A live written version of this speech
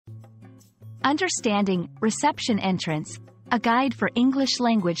Understanding Reception Entrance, a guide for English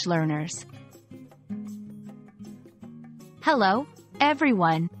language learners. Hello,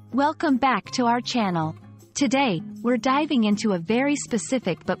 everyone. Welcome back to our channel. Today, we're diving into a very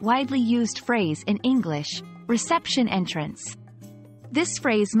specific but widely used phrase in English, reception entrance. This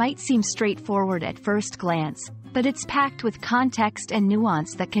phrase might seem straightforward at first glance, but it's packed with context and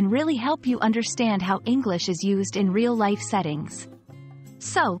nuance that can really help you understand how English is used in real-life settings.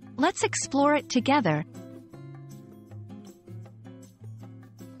 So, let's explore it together.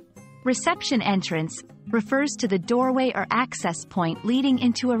 Reception entrance refers to the doorway or access point leading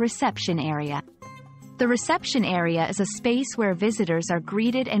into a reception area. The reception area is a space where visitors are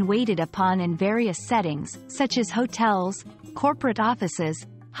greeted and waited upon in various settings, such as hotels, corporate offices,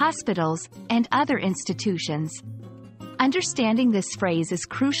 hospitals, and other institutions. Understanding this phrase is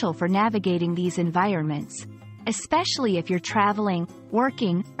crucial for navigating these environments, especially if you're traveling,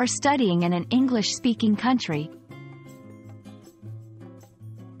 working, or studying in an English-speaking country.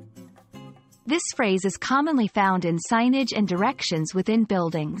 This phrase is commonly found in signage and directions within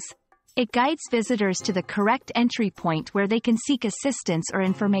buildings. It guides visitors to the correct entry point where they can seek assistance or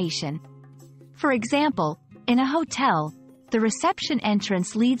information. For example, in a hotel, the reception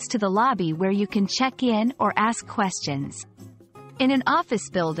entrance leads to the lobby where you can check in or ask questions. In an office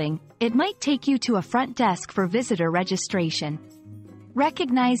building, it might take you to a front desk for visitor registration.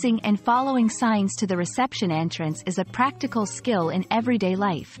 Recognizing and following signs to the reception entrance is a practical skill in everyday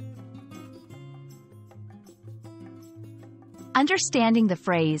life. Understanding the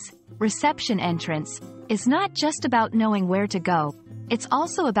phrase, reception entrance, is not just about knowing where to go, it's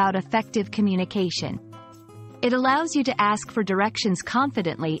also about effective communication. It allows you to ask for directions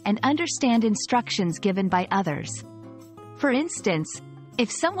confidently and understand instructions given by others. For instance,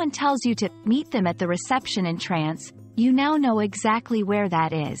 if someone tells you to meet them at the reception entrance, you now know exactly where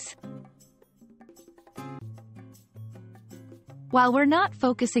that is. While we're not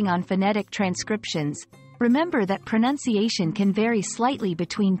focusing on phonetic transcriptions, remember that pronunciation can vary slightly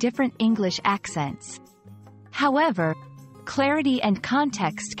between different English accents. However, clarity and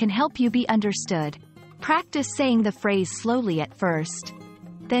context can help you be understood. Practice saying the phrase slowly at first,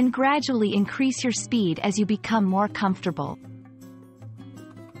 then gradually increase your speed as you become more comfortable.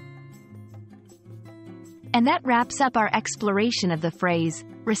 And that wraps up our exploration of the phrase,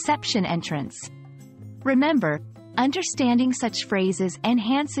 reception entrance. Remember, understanding such phrases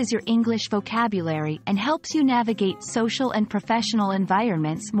enhances your English vocabulary and helps you navigate social and professional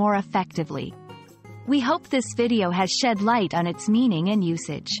environments more effectively. We hope this video has shed light on its meaning and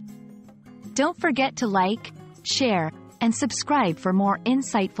usage. Don't forget to like, share, and subscribe for more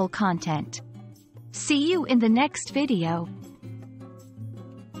insightful content. See you in the next video.